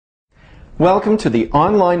Welcome to the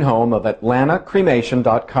online home of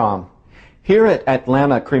AtlantaCremation.com. Here at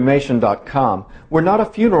AtlantaCremation.com, we're not a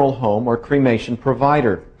funeral home or cremation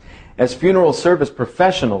provider. As funeral service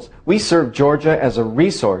professionals, we serve Georgia as a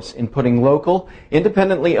resource in putting local,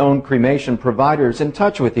 independently owned cremation providers in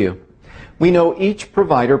touch with you. We know each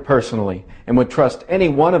provider personally and would trust any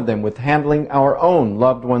one of them with handling our own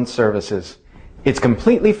loved one's services. It's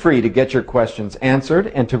completely free to get your questions answered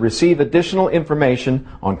and to receive additional information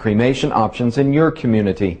on cremation options in your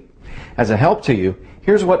community. As a help to you,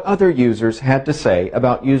 here's what other users had to say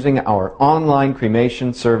about using our online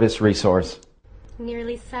cremation service resource.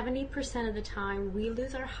 Nearly 70% of the time, we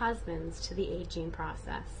lose our husbands to the aging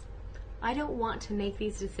process. I don't want to make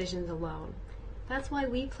these decisions alone. That's why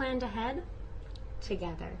we planned ahead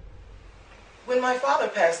together. When my father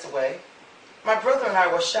passed away, my brother and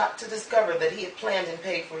I were shocked to discover that he had planned and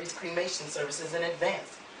paid for his cremation services in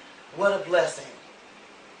advance. What a blessing.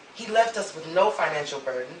 He left us with no financial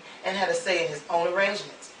burden and had a say in his own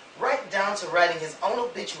arrangements, right down to writing his own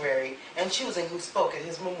obituary and choosing who spoke at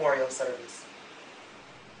his memorial service.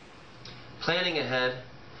 Planning ahead,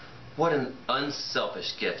 what an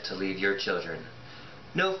unselfish gift to leave your children.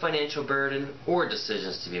 No financial burden or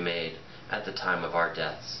decisions to be made at the time of our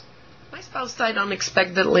deaths. My spouse died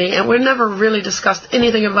unexpectedly, and we never really discussed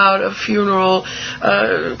anything about a funeral,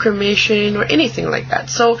 cremation, or anything like that.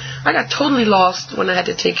 So I got totally lost when I had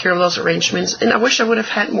to take care of those arrangements, and I wish I would have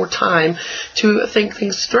had more time to think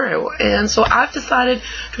things through. And so I've decided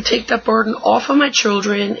to take that burden off of my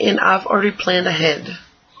children, and I've already planned ahead.